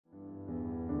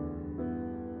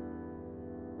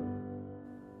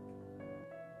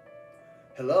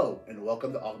Hello, and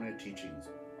welcome to Augmented Teachings,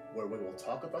 where we will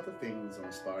talk about the things that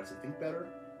inspire us to think better,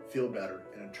 feel better,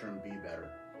 and in turn be better.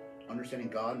 Understanding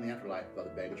God and the afterlife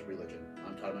without the baggage of religion.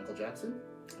 I'm Todd Michael Jackson.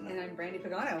 And I'm Brandi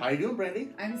Pagano. How you doing,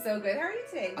 Brandi? I'm so good. How are you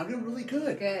today? I'm doing really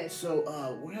good. Good.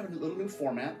 So we're having a little new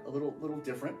format, a little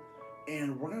different,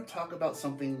 and we're going to talk about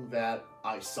something that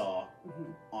I saw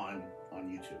on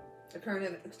YouTube. A current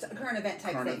event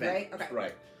type Current thing, event, right? Okay.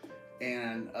 Right.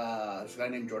 And there's a guy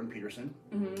named Jordan Peterson.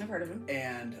 I've heard of him.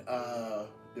 And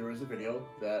there was a video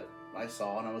that I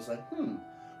saw, and I was like,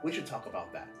 we should talk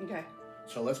about that. Okay.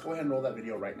 So let's go ahead and roll that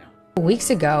video right now. Weeks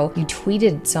ago, you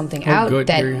tweeted something out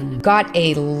that got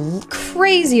a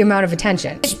crazy amount of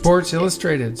attention. Sports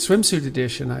Illustrated swimsuit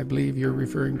edition, I believe you're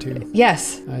referring to.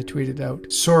 Yes. I tweeted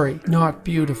out, sorry, not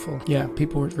beautiful. Yeah,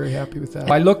 people weren't very happy with that.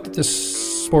 I looked at the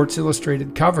Sports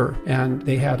Illustrated cover, and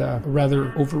they had a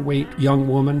rather overweight young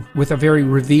woman with a very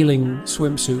revealing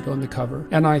swimsuit on the cover.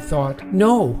 And I thought,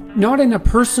 no, not in a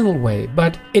personal way,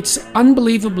 but it's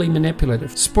unbelievably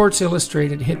manipulative. Sports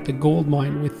Illustrated hit the gold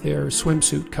mine with their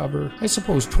swimsuit cover, I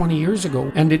suppose 20 years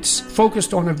ago, and it's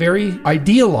focused on a very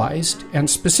idealized and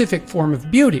specific form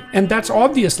of beauty, and that's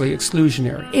obviously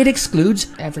exclusionary. It excludes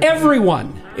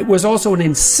everyone. It was also an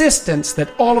insistence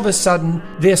that all of a sudden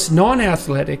this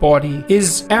non-athletic body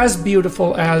is as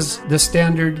beautiful as the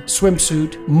standard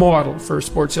swimsuit model for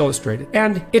Sports Illustrated,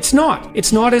 and it's not.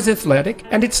 It's not as athletic,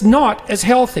 and it's not as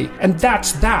healthy, and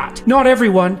that's that. Not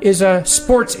everyone is a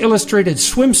Sports Illustrated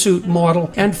swimsuit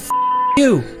model, and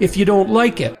you if you don't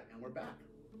like it.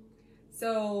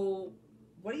 So,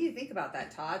 what do you think about that,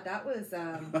 Todd? That was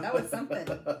something.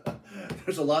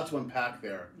 There's a lot to unpack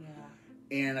there. Yeah.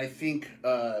 And I think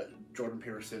Jordan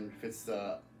Peterson fits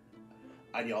the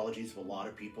ideologies of a lot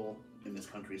of people in this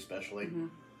country, especially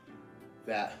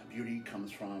that beauty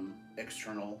comes from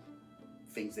external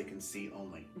things they can see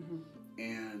only.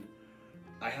 And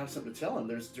I have something to tell them.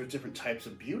 There's different types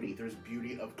of beauty. There's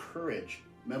beauty of courage,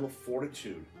 mental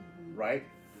fortitude, right?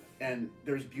 And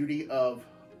there's beauty of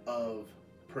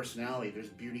personality, there's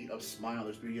beauty of smile,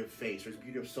 there's beauty of face, there's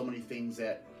beauty of so many things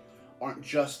that aren't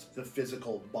just the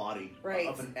physical body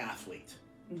of an athlete.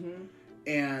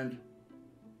 And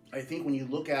I think when you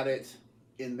look at it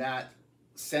in that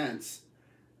sense,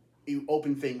 you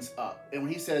open things up. And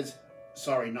when he says,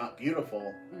 sorry, not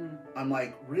beautiful, I'm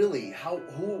like, really?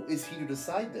 Who is he to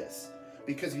decide this?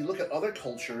 Because if you look at other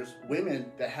cultures,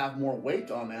 women that have more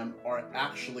weight on them are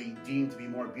actually deemed to be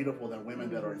more beautiful than women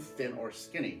that are thin or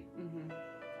skinny.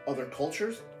 Other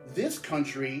cultures, this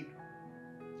country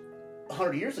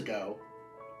 100 years ago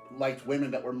liked women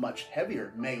that were much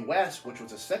heavier. Mae West, which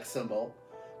was a sex symbol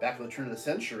back at the turn of the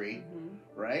century,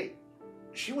 right?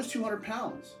 She was 200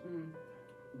 pounds.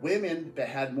 Women that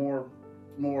had more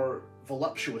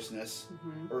voluptuousness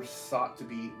are thought to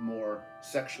be more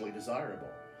sexually desirable.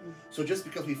 So just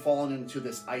because we've fallen into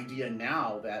this idea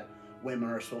now that women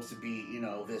are supposed to be,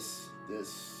 this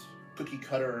cookie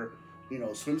cutter,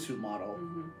 swimsuit model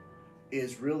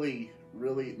is really,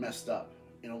 really messed up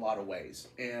in a lot of ways.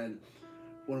 And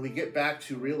when we get back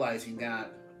to realizing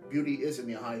that beauty is in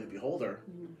the eye of the beholder,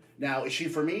 now is she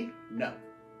for me? No,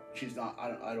 she's not.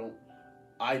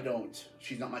 I don't.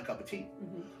 She's not my cup of tea.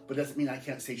 But doesn't mean I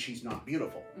can't say she's not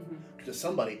beautiful. To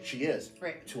somebody, she is.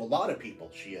 Right. To a lot of people,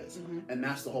 she is. And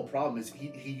that's the whole problem. Is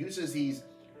he uses these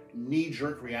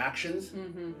knee-jerk reactions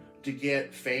to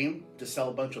get fame, to sell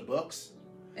a bunch of books.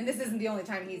 And this isn't the only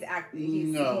time he's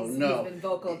been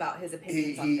vocal about his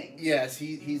opinions on things. Yes,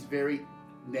 he's very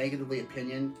negatively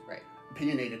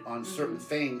opinionated on certain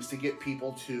things to get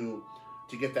people to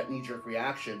get that knee-jerk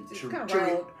reaction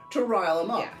to rile them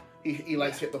up. Yeah. He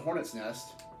likes to hit the hornet's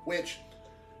nest, which,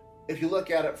 if you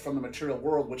look at it from the material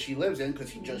world, which he lives in,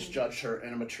 because he just judged her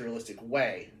in a materialistic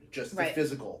way, just the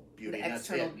physical beauty, the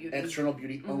external beauty. External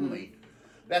beauty only.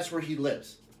 That's where he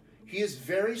lives. He is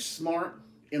very smart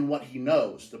in what he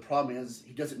knows. The problem is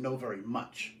he doesn't know very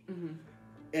much.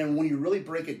 And when you really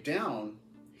break it down,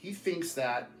 he thinks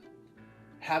that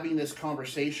having this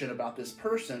conversation about this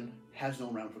person has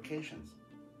no ramifications.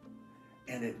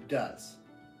 And it does.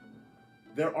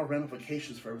 There are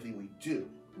ramifications for everything we do.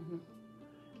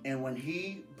 And when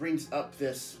he brings up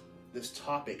this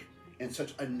topic in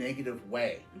such a negative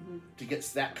way, to get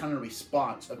that kind of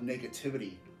response of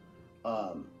negativity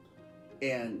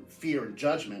and fear and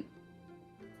judgment,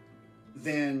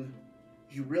 then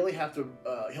you really have to,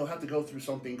 he'll have to go through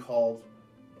something called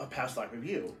a past life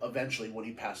review eventually when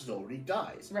he passes over and he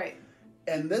dies. Right.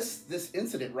 And this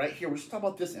incident right here, we're just talking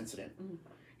about this incident.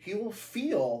 He will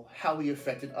feel how he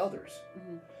affected others.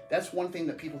 That's one thing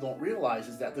that people don't realize,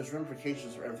 is that there's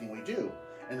ramifications for everything we do.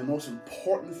 And the most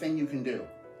important thing you can do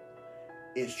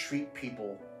is treat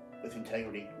people with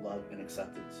integrity, love, and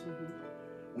acceptance.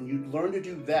 When you learn to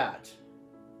do that,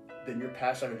 then your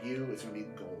past out of you is going to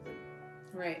be golden.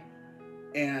 Right.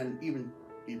 And even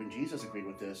Jesus agreed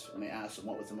with this when they asked him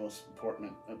what was the most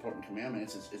important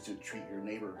commandment. It's to treat your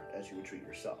neighbor as you would treat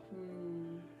yourself.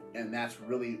 And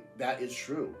that is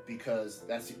true, because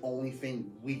that's the only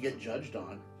thing we get judged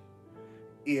on,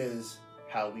 is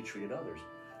how we treated others.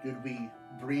 Did we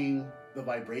bring the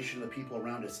vibration of the people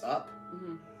around us up,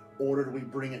 or did we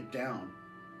bring it down?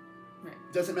 Right.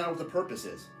 Doesn't matter what the purpose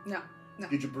is. No.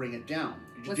 Did you bring it down?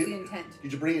 What's the intent?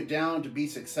 Did you bring it down to be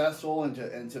successful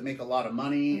and to make a lot of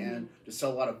money and to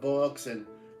sell a lot of books and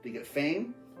to get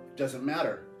fame? Doesn't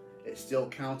matter. It still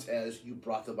counts as you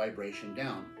brought the vibration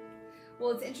down.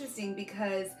 Well, it's interesting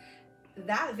because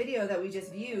that video that we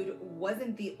just viewed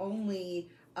wasn't the only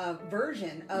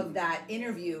version of that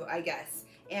interview, I guess.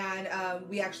 And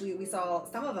we saw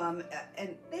some of them,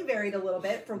 and they varied a little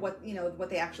bit for what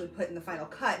they actually put in the final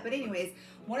cut. But anyways,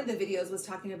 one of the videos was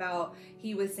talking about,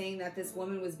 he was saying that this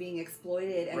woman was being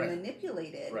exploited and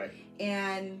manipulated. Right.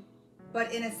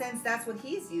 But in a sense, that's what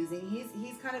he's using.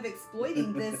 He's kind of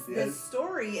exploiting this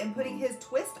story and putting his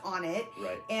twist on it.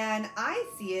 Right. And I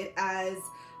see it as,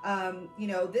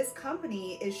 this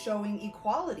company is showing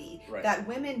equality. Right. That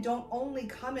women don't only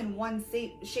come in one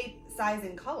shape, size,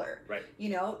 and color. Right.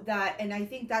 And I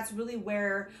think that's really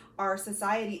where our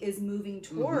society is moving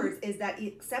towards, is that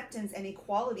acceptance and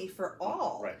equality for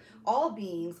all. Right. All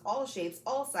beings, all shapes,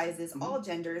 all sizes, all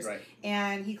genders. Right.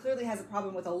 And he clearly has a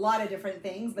problem with a lot of different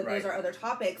things, but those are other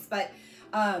topics. But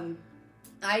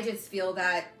I just feel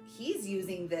that he's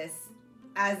using this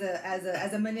as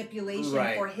a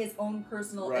manipulation for his own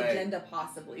personal agenda,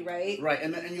 possibly, right? Right.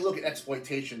 And you look at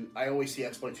exploitation. I always see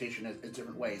exploitation as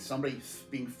different ways. Somebody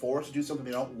being forced to do something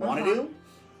they don't want to do,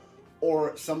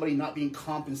 or somebody not being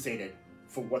compensated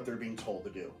for what they're being told to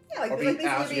do. Yeah, like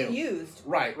they're being used.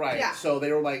 Right. Yeah. So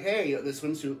they were like, hey, the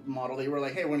swimsuit model, they were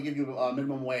like, hey, we're going to give you a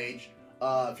minimum wage,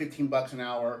 $15 an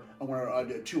hour, and we're going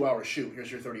to do a 2-hour shoot. Here's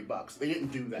your $30. They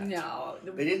didn't do that. No.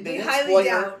 They didn't exploit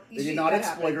her. They did not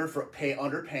exploit her for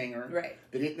underpaying her. Right.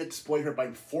 They didn't exploit her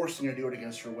by forcing her to do it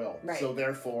against her will. Right. So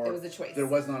therefore, it was a choice. There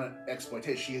was not an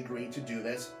exploitation. She agreed to do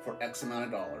this for X amount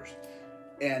of dollars.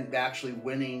 And actually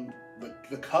winning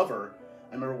the cover.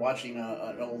 I remember watching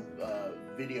an old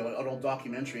video, an old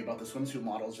documentary about the swimsuit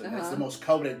models, and it's the most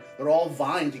coveted. They're all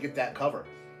vying to get that cover.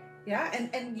 Yeah,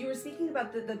 and you were speaking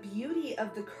about the beauty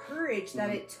of the courage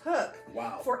that it took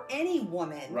for any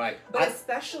woman, but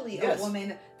especially a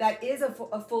woman that is a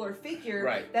fuller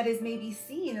figure, that is maybe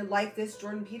seen like this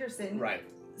Jordan Peterson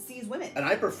sees women. And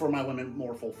I prefer my women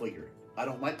more full figure. I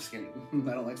don't like skinny. I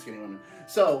don't like skinny women.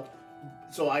 So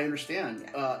I understand,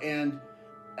 and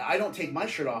I don't take my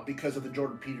shirt off because of the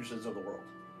Jordan Petersons of the world,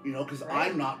 because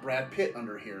I'm not Brad Pitt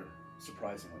under here,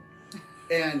 surprisingly,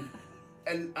 and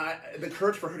the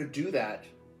courage for her to do that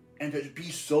and to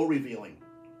be so revealing.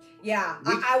 Yeah,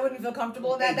 I wouldn't feel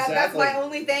comfortable in that. Exactly. That's my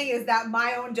only thing, is that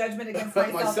my own judgment against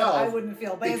myself I wouldn't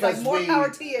feel. But it's like, more power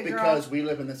to you, girl. Because we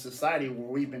live in this society where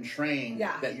we've been trained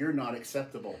that you're not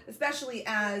acceptable. Especially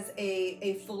as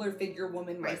a fuller figure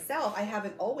woman myself, I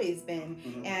haven't always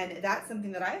been. And that's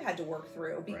something that I've had to work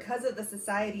through because of the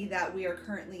society that we are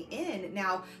currently in.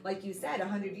 Now, like you said,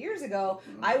 100 years ago,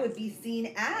 I would be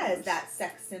seen as that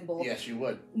sex symbol. Yes, you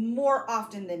would. More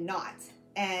often than not.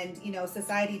 And,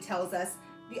 society tells us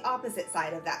the opposite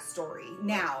side of that story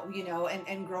now,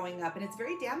 and growing up. And it's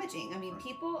very damaging. I mean,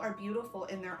 people are beautiful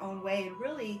in their own way. And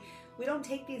really, we don't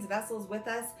take these vessels with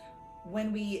us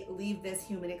when we leave this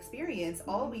human experience.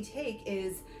 All we take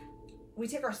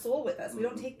our soul with us. We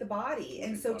don't take the body.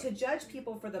 And so to judge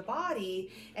people for the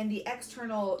body and the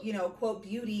external, quote,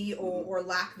 beauty or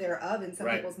lack thereof in some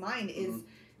people's mind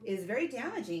is very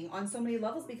damaging on so many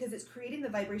levels, because it's creating the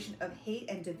vibration of hate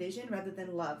and division rather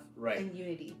than love and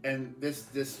unity. And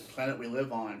this planet we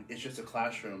live on is just a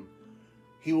classroom.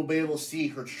 He will be able to see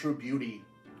her true beauty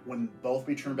when both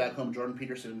return back home, Jordan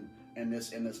Peterson and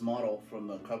this model from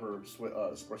the cover of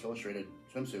Sports Illustrated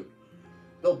swimsuit.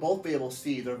 They'll both be able to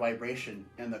see their vibration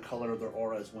and the color of their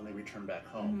auras when they return back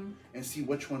home and see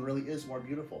which one really is more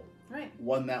beautiful. Right.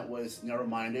 One that was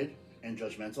narrow-minded and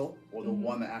judgmental, or the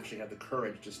one that actually had the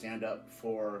courage to stand up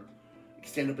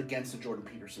against the Jordan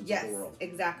Petersons of the world.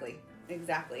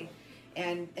 Exactly.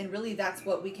 And really, that's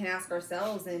what we can ask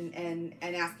ourselves and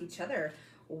ask each other.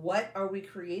 What are we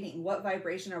creating? What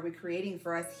vibration are we creating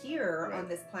for us here on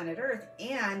this planet Earth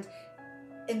and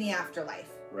in the afterlife?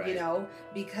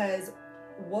 Because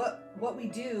what we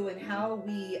do and how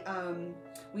we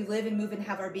live and move and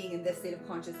have our being in this state of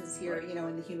consciousness here,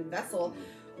 in the human vessel.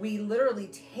 We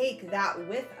literally take that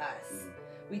with us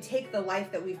we take the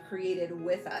life that we've created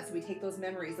with us. We take those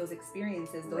memories, those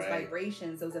experiences, those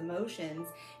vibrations, those emotions,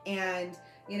 and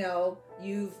you know,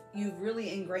 you've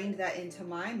really ingrained that into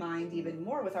my mind even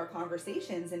more with our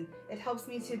conversations, and it helps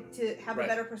me to have a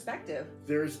better perspective.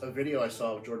 There's a video I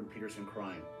saw of Jordan Peterson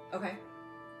crying. Okay.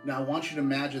 Now I want you to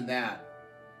imagine that,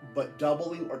 but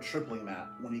doubling or tripling that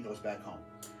when he goes back home.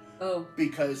 Oh.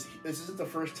 Because this isn't the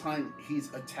first time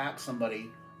he's attacked somebody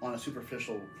for a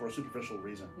superficial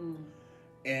reason.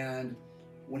 And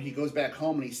when he goes back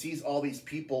home and he sees all these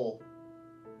people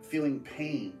feeling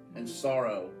pain and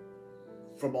sorrow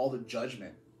from all the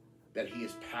judgment that he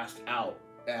has passed out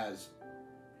as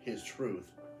his truth,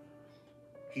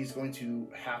 he's going to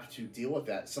have to deal with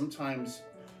that. Sometimes,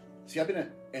 see, I've been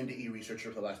an NDE researcher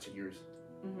for the last 10 years.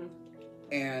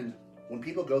 And when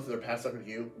people go through their past life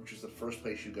review, which is the first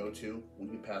place you go to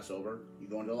when you pass over, you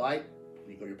go into the light,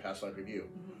 and you go to your past life review.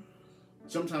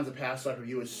 Sometimes the past life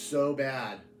review is so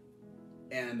bad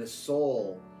and the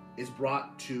soul is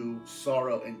brought to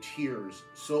sorrow and tears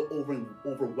so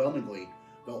overwhelmingly,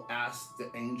 they'll ask the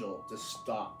angels to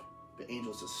stop the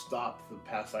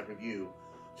past life review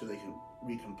so they can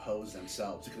recompose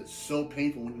themselves, because it's so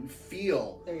painful when you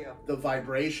feel the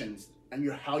vibrations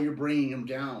and how you're bringing them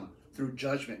down through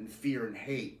judgment and fear and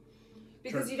hate.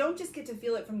 Because you don't just get to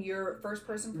feel it from your first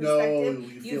person perspective. No,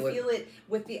 you feel it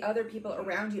with the other people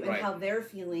around you and how they're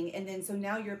feeling. And then so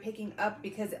now you're picking up,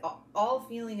 because all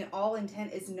feeling and all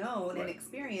intent is known and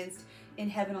experienced in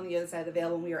heaven on the other side of the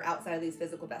veil when we are outside of these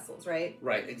physical vessels, right?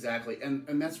 Right, exactly.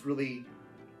 And that's really,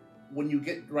 when you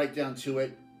get right down to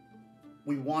it,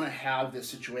 we want to have this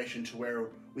situation to where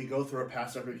we go through our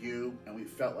past life review and we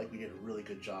felt like we did a really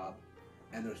good job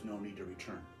and there's no need to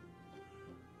return.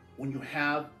 When you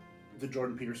have the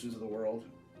Jordan Petersons of the world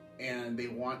and they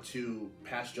want to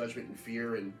pass judgment and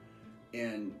fear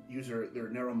and use their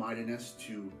narrow-mindedness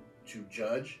to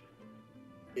judge,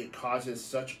 it causes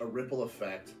such a ripple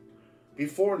effect.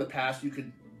 Before, in the past, you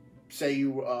could say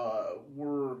you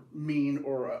were mean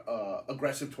or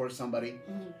aggressive towards somebody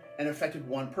and affected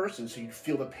one person, so you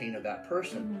feel the pain of that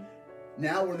person.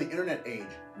 Now we're in the internet age.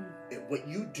 What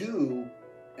you do,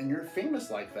 and you're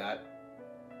famous like that,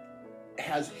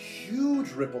 has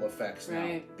huge ripple effects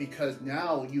now, because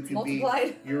now you can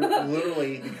you're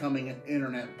literally becoming an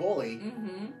internet bully,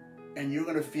 and you're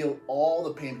going to feel all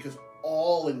the pain, because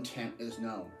all intent is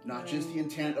known, not just the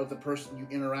intent of the person you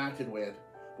interacted with,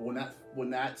 but when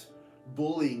that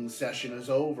bullying session is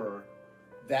over,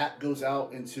 that goes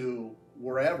out into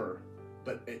wherever,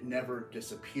 but it never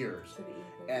disappears,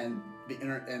 and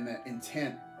the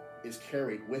intent is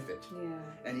carried with it.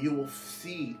 And you will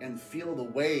see and feel the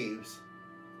waves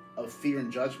of fear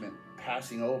and judgment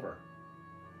passing over,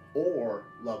 or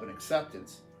love and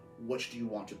acceptance. Which do you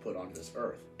want to put onto this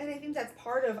earth? And I think that's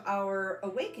part of our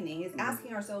awakening, is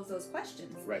asking ourselves those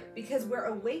questions. Because we're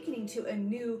awakening to a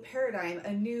new paradigm,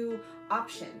 a new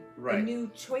option, a new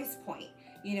choice point.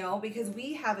 You know, because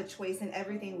we have a choice in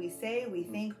everything we say, we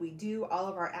think, we do, all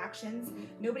of our actions.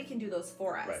 Nobody can do those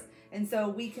for us. And so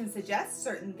we can suggest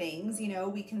certain things, you know,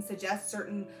 we can suggest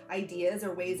certain ideas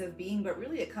or ways of being, but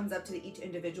really it comes up to each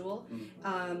individual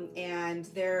and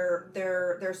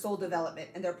their soul development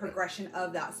and their progression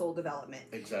of that soul development.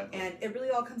 And it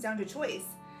really all comes down to choice.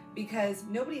 Because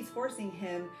nobody's forcing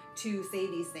him to say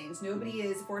these things. Nobody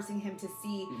is forcing him to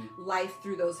see life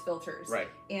through those filters.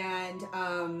 And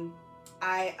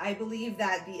I believe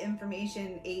that the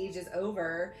information age is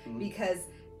over because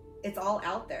it's all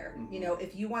out there. You know,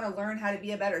 if you want to learn how to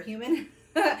be a better human,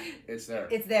 it's there.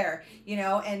 It's there, you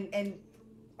know, and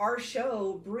our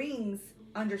show brings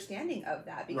understanding of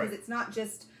that, because it's not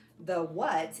just the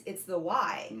what, it's the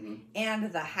why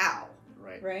and the how.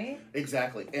 Right?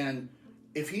 Exactly. And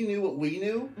if he knew what we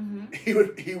knew, he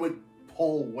would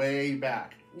pull way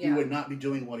back. He would not be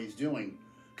doing what he's doing,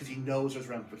 because he knows there's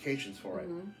ramifications for it.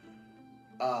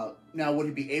 Now, would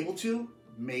he be able to?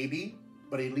 Maybe,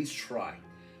 but he'd at least try.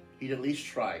 He'd at least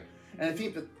try. And I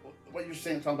think that what you're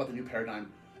saying, talking about the new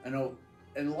paradigm, I know,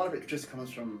 and a lot of it just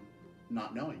comes from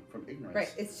not knowing, from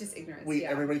ignorance. It's just ignorance.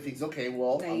 Everybody thinks, okay,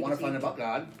 well, I want to find out about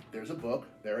God. There's a book.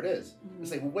 There it is. It's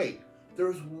like, well, wait.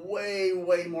 There's way,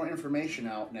 way more information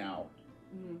out now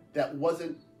that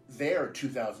wasn't there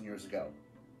 2,000 years ago.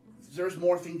 There's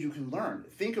more things you can learn.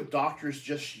 Think if doctors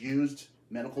just used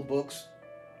medical books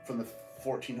from the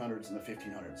 1400s and the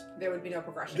 1500s. There would be no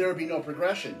progression. There would be no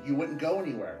progression. You wouldn't go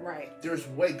anywhere. There's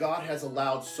way, God has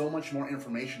allowed so much more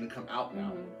information to come out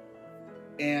now.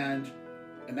 And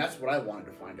that's what I wanted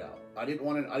to find out. I didn't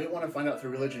want to find out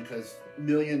through religion, because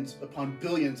millions upon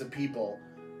billions of people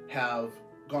have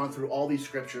gone through all these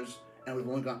scriptures And we've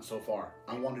only gotten so far.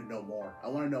 I want to know more. I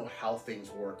want to know how things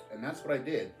work. And that's what I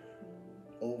did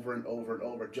over and over and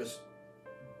over. Just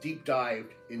deep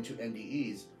dived into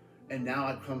NDEs. And now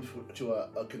I've come to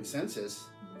a consensus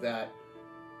that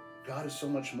God is so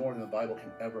much more than the Bible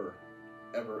can ever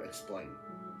explain.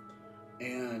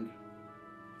 And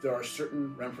there are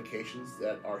certain ramifications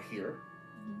that are here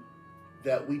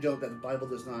that the Bible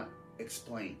does not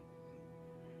explain.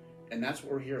 And that's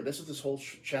what we're here. This is this whole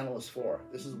channel is for.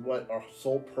 This is what our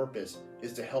sole purpose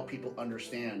is, to help people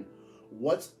understand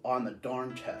what's on the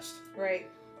darn test. Right.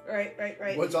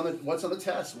 What's on the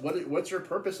test? What's your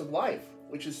purpose of life?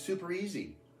 Which is super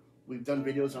easy. We've done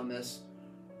videos on this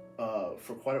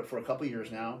for a couple of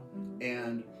years now,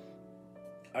 and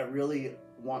I really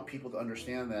want people to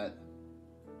understand that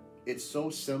it's so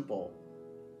simple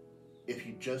if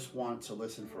you just want to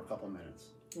listen for a couple minutes.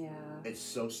 Yeah. It's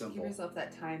so simple. Give yourself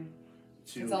that time.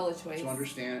 It's all a choice. To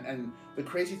understand. And the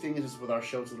crazy thing is with our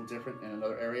show, it's a little different in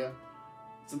another area.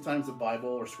 Sometimes the Bible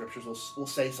or scriptures will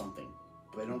say something,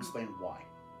 but they don't explain why.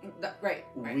 Right.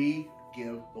 We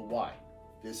give the why.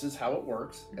 This is how it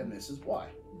works, and this is why.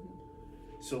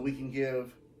 So we can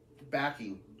give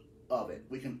backing of it.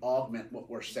 We can augment what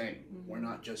we're saying. We're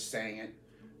not just saying it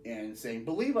and saying,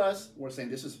 believe us. We're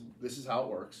saying this is how it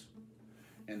works,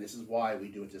 and this is why we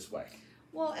do it this way.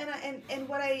 Well, and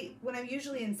when I'm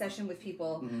usually in session with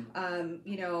people,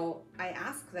 you know, I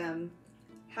ask them,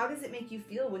 how does it make you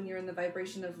feel when you're in the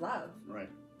vibration of love? Right.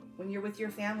 When you're with your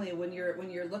family, when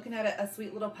you're looking at a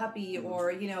sweet little puppy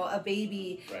or, you know, a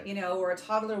baby, you know, or a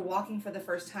toddler walking for the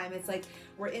first time, it's like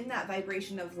we're in that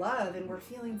vibration of love and we're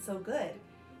feeling so good.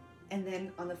 And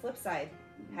then on the flip side,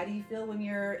 how do you feel when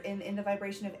you're in the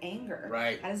vibration of anger?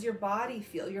 Right. How does your body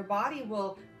feel? Your body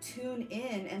will tune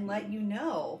in and let you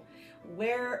know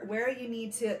where you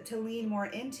need to lean more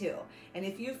into. And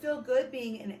if you feel good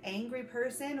being an angry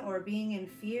person or being in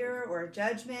fear or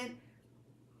judgment,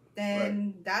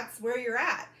 then that's where you're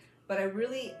at. But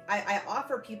I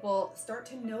offer people, start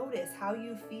to notice how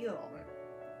you feel. Right.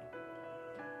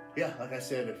 Yeah, like I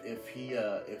said, if he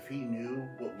knew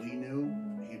what we knew,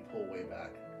 he'd pull way back.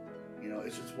 You know,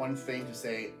 it's just one thing to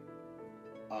say,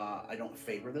 I don't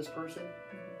favor this person,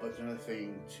 but it's another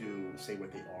thing to say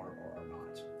what they are or are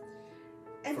not.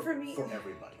 And for me, for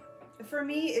everybody. For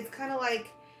me, it's kind of like,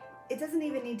 it doesn't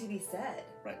even need to be said.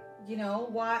 Right. You know,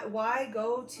 why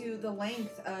go to the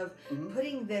length of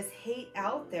putting this hate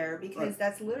out there? Because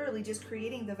that's literally just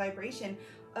creating the vibration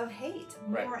of hate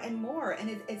more and more, and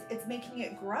it's making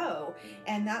it grow,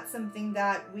 and that's something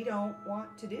that we don't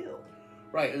want to do.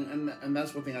 Right, and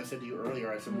that's one thing I said to you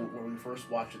earlier. I said when we first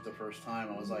watched it the first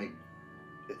time, I was like,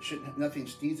 nothing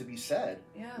needs to be said.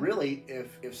 Yeah. Really,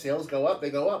 if sales go up, they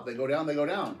go up. They go down, they go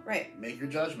down. Right. Make your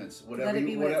judgments. Whatever it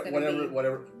is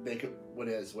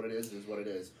what it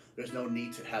is. There's no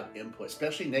need to have input,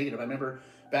 especially negative. I remember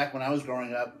back when I was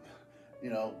growing up, you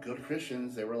know, good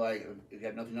Christians, they were like, if you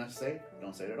have nothing nice to say,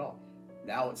 don't say it at all.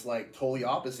 Now it's like totally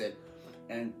opposite.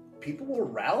 And people were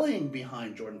rallying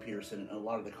behind Jordan Peterson in a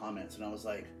lot of the comments. And I was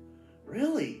like,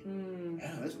 really?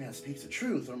 Yeah, this man speaks the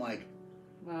truth. I'm like,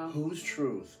 wow. Whose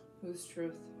truth? Whose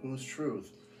truth? Whose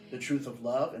truth? The truth of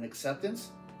love and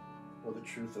acceptance, or the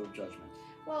truth of judgment?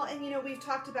 Well, and you know, we've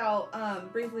talked about,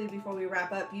 briefly before we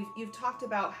wrap up, you've talked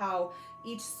about how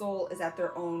each soul is at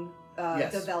their own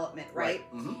development, right?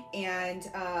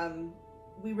 And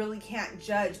we really can't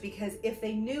judge, because if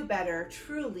they knew better,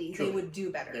 truly, they would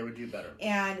do better. They would do better.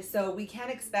 And so we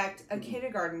can't expect a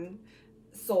kindergarten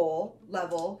soul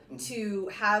level to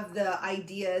have the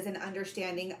ideas and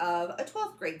understanding of a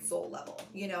 12th grade soul level,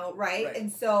 you know, right?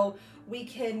 And so we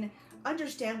can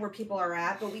understand where people are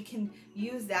at, but we can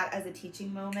use that as a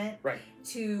teaching moment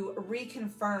to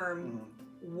reconfirm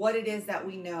what it is that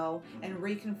we know and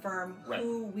reconfirm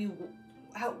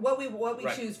what we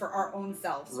choose for our own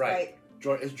selves, right?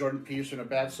 Is Jordan Peterson a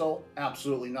bad soul?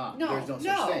 Absolutely not. No, there's no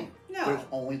such thing. No. There's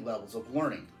only levels of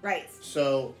learning. Right.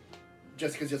 So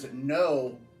just because he doesn't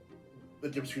know the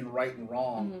difference between right and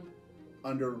wrong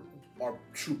under our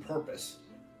true purpose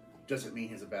doesn't mean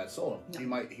he's a bad soul. No.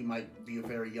 He might be a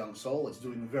very young soul that's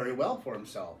doing very well for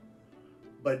himself,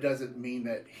 but it doesn't mean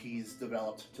that he's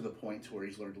developed to the point to where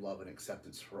he's learned love and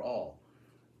acceptance for all.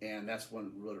 And that's what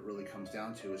it really comes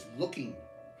down to, is looking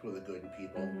for the good in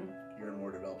people. You're a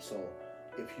more developed soul.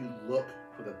 If you look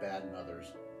for the bad in others,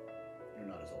 you're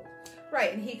not as old.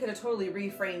 Right, and he could have totally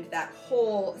reframed that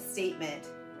whole statement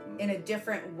in a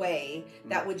different way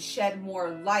that would shed more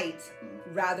light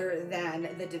rather than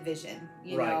the division,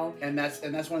 you know? And that's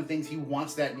one of the things, he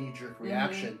wants that knee-jerk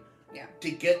reaction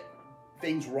to get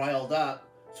things riled up,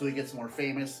 so he gets more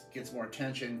famous, gets more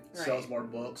attention, sells more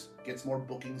books, gets more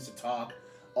bookings to talk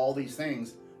all these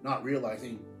things, not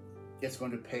realizing it's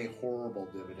going to pay horrible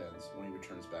dividends when he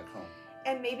returns back home.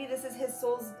 And maybe this is his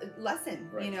soul's lesson.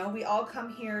 Right. You know, we all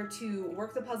come here to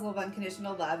work the puzzle of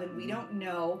unconditional love, and we don't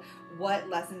know what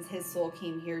lessons his soul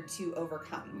came here to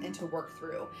overcome and to work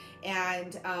through.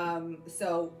 And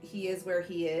so he is where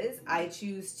he is. I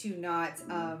choose to not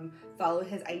follow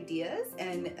his ideas.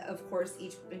 And of course,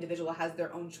 each individual has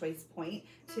their own choice point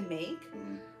to make.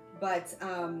 But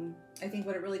I think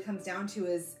what it really comes down to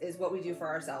is what we do for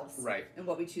ourselves. Right. And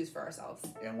what we choose for ourselves.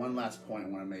 And one last point I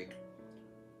want to make.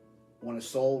 When a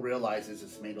soul realizes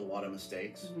it's made a lot of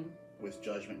mistakes with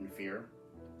judgment and fear,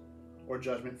 or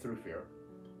judgment through fear,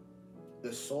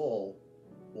 the soul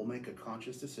will make a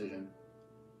conscious decision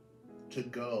to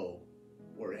go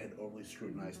where it had overly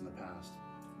scrutinized in the past.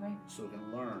 Right. So it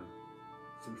can learn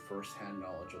through first-hand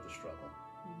knowledge of the struggle.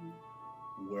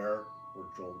 Where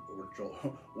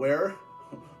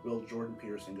will Jordan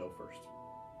Peterson go first?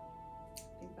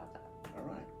 Think about that. All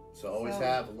right. So always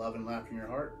have love and laughter in your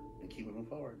heart and keep moving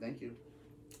forward. Thank you.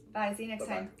 Bye. See you next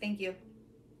time. Thank you.